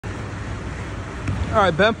All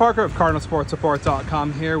right, Ben Parker of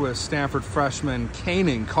CardinalSportsReport.com here with Stanford freshman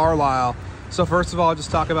Kanaan Carlyle. So first of all, just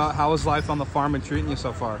talk about how is life on the farm been treating you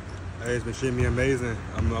so far? Hey, it's been treating me amazing.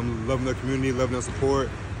 I'm loving the community, loving the support,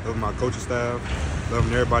 loving my coaching staff,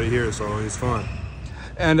 loving everybody here, so it's fun.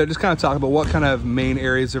 And just kind of talk about what kind of main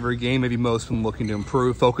areas of your game maybe most been looking to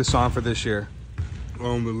improve, focus on for this year.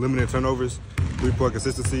 Limiting turnovers, three-point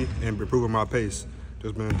consistency, and improving my pace.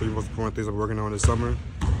 There's been three most important things I'm working on this summer,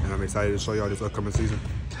 and I'm excited to show y'all this upcoming season.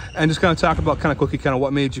 And just kind of talk about kind of quickly kind of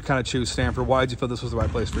what made you kind of choose Stanford. Why did you feel this was the right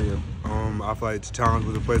place for you? I feel like the challenge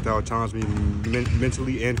was a place that would challenge me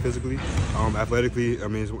mentally and physically. Athletically, I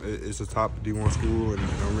mean, it's a top D1 school, and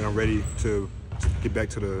I'm ready to get back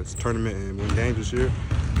to the tournament and win games this year.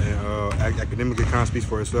 And academically, kind of speaks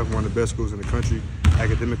for itself. One of the best schools in the country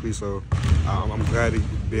academically, so I'm glad to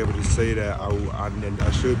be able to say that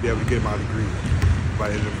I should be able to get my degree by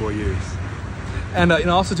the end of 4 years. And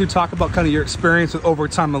also to talk about kind of your experience with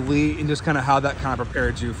Overtime Elite and just kind of how that kind of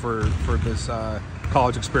prepared you for this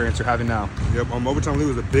college experience you're having now. Yep, Overtime Elite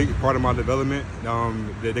was a big part of my development.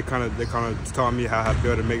 They kind of taught me how to be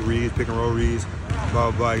able to make reads, pick and roll reads, blah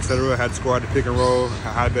blah, etc. How to score at the pick and roll,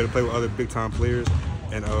 how to be able to play with other big time players,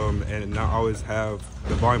 and not always have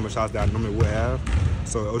the volume of shots that I normally would have.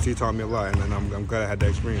 So OT taught me a lot, and I'm glad I had that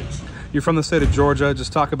experience. You're from the state of Georgia.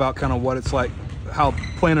 Just talk about kind of what it's like, how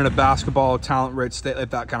playing in a basketball talent-rich state like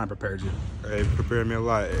that kind of prepared you. It prepared me a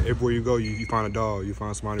lot. Everywhere you go, you find a dog. You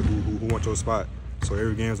find somebody who wants your spot. So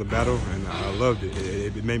every game is a battle, and I loved it.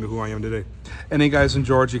 It made me who I am today. Any guys in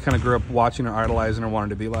Georgia you kind of grew up watching or idolizing or wanted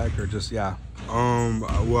to be like, or just, yeah?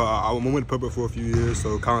 Well, I went to public for a few years,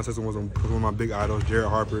 so Colin Sexton was one of my big idols, Jared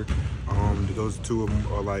Harper. Those two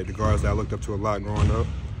are like the guards that I looked up to a lot growing up.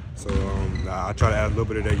 So I try to add a little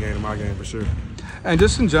bit of that game to my game for sure. And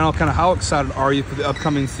just in general, kind of how excited are you for the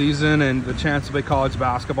upcoming season and the chance to play college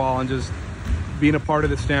basketball and just being a part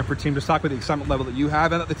of the Stanford team? Just talk about the excitement level that you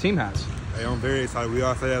have and that the team has. Hey, I'm very excited. We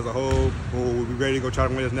all say as a whole, we'll be ready to go try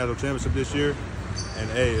to win this national championship this year. And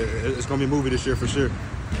hey, it's going to be a movie this year for sure.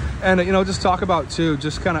 And just talk about too,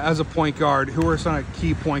 just kind of as a point guard, who are some of the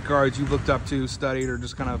key point guards you looked up to, studied, or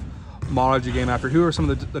just kind of modeled your game after? Who are some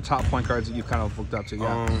of the top point guards that you've kind of looked up to?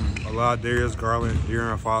 Yeah. A lot of Darius Garland,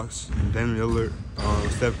 De'Aaron Fox, Damian Lillard,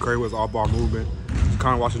 Steph Curry was all ball movement. Just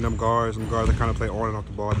kind of watching them guards that kind of play on and off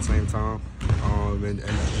the ball at the same time. And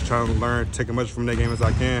just trying to learn, take as much from their game as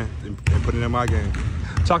I can and put it in my game.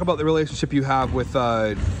 Talk about the relationship you have with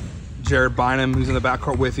Jared Bynum, who's in the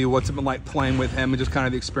backcourt with you. What's it been like playing with him and just kind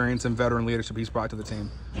of the experience and veteran leadership he's brought to the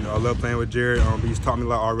team? I love playing with Jared. He's taught me a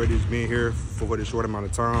lot already, just being here for this short amount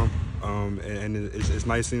of time. And it's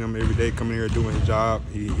nice seeing him every day coming here doing his job.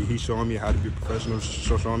 He's showing me how to be professional,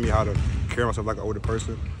 showing me how to carry myself like an older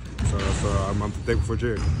person. So I'm thankful for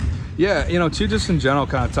Jared. Yeah, to just in general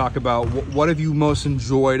kind of talk about what have you most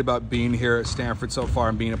enjoyed about being here at Stanford so far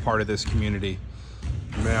and being a part of this community?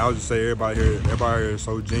 Man, I would just say everybody here is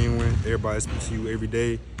so genuine. Everybody speaks to you every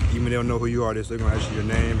day. Even if they don't know who you are, they're going to ask you your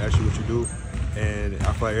name, ask you what you do. And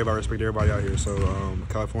I feel like everybody respects everybody out here. So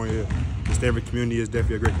California, the Stanford community is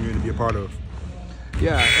definitely a great community to be a part of.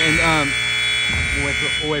 Yeah, and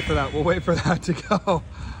we'll wait for that to go.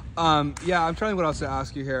 Yeah, I'm trying to think what else to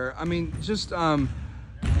ask you here. I mean, just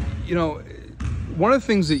one of the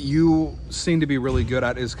things that you seem to be really good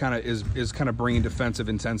at is kind of bringing defensive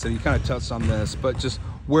intensity. You kind of touched on this, but just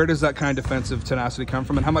where does that kind of defensive tenacity come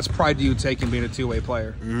from, and how much pride do you take in being a two-way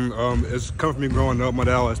player? It's come from me growing up. My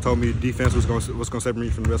dad always told me defense was going to separate me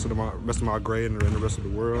from the rest of my grade and the rest of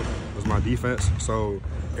the world was my defense. So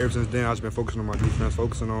ever since then, I've just been focusing on my defense,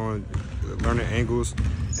 focusing on learning angles,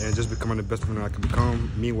 and just becoming the best defender I can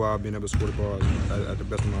become. Meanwhile, being able to score the ball at the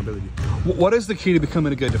best of my ability. What is the key to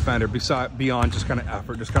becoming a good defender beyond just kind of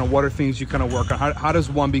effort? Just kind of what are things you kind of work on? How does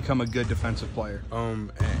one become a good defensive player?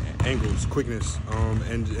 Angles, quickness,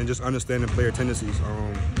 and just understanding player tendencies.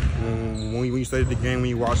 When you study the game, when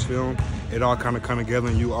you watch film, it all kind of come together,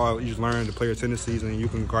 and you just learn the player tendencies, and you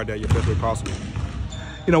can guard that your best way possible.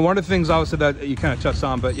 One of the things obviously that you kind of touched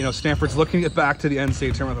on, but Stanford's looking to get back to the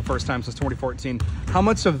NCAA tournament for the first time since 2014. How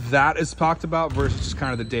much of that is talked about versus just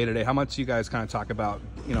kind of the day-to-day? How much do you guys kind of talk about,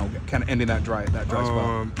 kind of ending that dry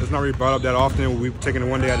spell? It's not really brought up that often. We're taking it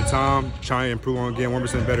one day at a time, trying to improve on getting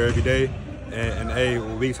 1% better every day. And hey,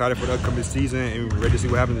 we're excited for the upcoming season, and we're ready to see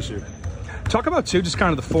what happens this year. Talk about, too, just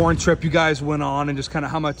kind of the foreign trip you guys went on and just kind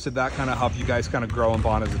of how much did that kind of help you guys kind of grow and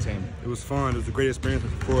bond as a team? It was fun. It was a great experience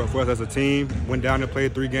for us as a team. Went down and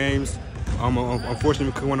played 3 games. Unfortunately,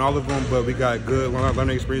 we couldn't win all of them, but we got good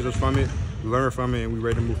learning experiences from it. We learned from it, and we're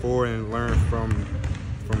ready to move forward and learn from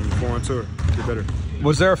the foreign tour to get better.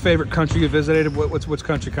 Was there a favorite country you visited? Which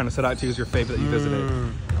country kind of stood out to you as your favorite that you visited?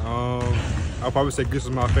 I'll probably say Greece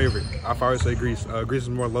was my favorite. I'll probably say Greece. Greece was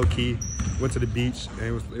more low key. Went to the beach,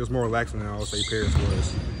 and it was more relaxing than I would say Paris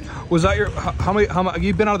was. Was that your how many?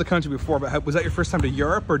 You've been out of the country before, but was that your first time to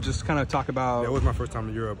Europe, or just kind of talk about? That was my first time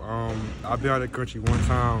to Europe. I've been out of the country one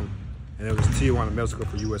time, and it was Tijuana, Mexico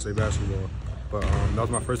for USA basketball. But that was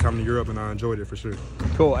my first time to Europe, and I enjoyed it for sure.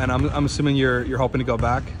 Cool. And I'm assuming you're hoping to go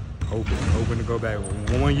back. Hoping to go back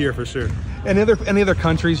 1 year for sure. Any other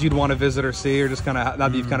countries you'd want to visit or see, or just kind of now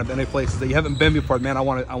that you've kind of been in places that you haven't been before? Man, I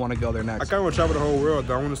want to go there next. I kind of want to travel the whole world.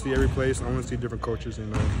 I want to see every place. I want to see different cultures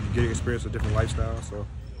and get experience of different lifestyles. So.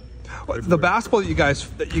 The basketball that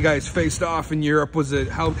you guys faced off in Europe, was it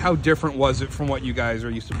how different was it from what you guys are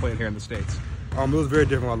used to playing here in the States? It was very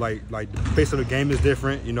different. Like the pace of the game is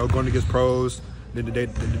different. You know, going against pros,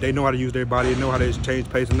 they know how to use their body, they know how to change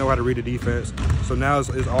pace, and know how to read the defense. So now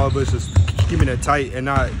it's all of us just keeping it tight. And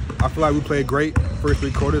I feel like we played great first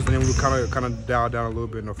 3 quarters, and then we kind of dialed down a little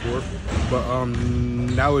bit in the fourth. But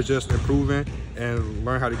now it's just improving and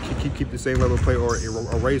learn how to keep the same level of play or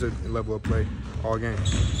raise the level of play all game.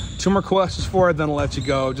 2 more questions for it, then I'll let you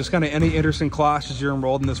go. Just kind of any interesting classes you're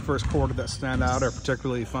enrolled in this first quarter that stand out or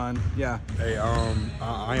particularly fun? Yeah. Hey,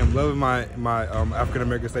 I am loving my African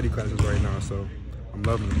American study classes right now, so I'm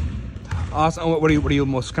loving them. Awesome. What do you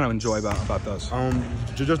most kind of enjoy about those?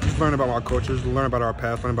 Just learn about our cultures, learn about our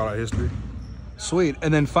past, learn about our history. Sweet.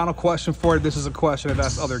 And then final question for it. This is a question I've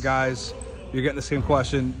asked other guys. You're getting the same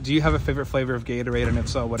question. Do you have a favorite flavor of Gatorade, and if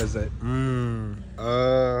so, what is it?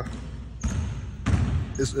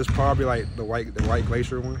 It's probably like the white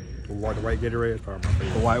glacier one. The white Gatorade is probably my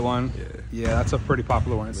favorite. The white one? Yeah. Yeah, that's a pretty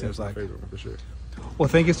popular one, it seems like. My favorite one for sure. Well,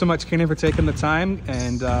 thank you so much, Kanaan, for taking the time,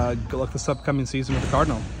 and good luck this upcoming season with the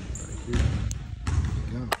Cardinal.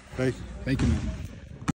 Thank you. Thank you, man.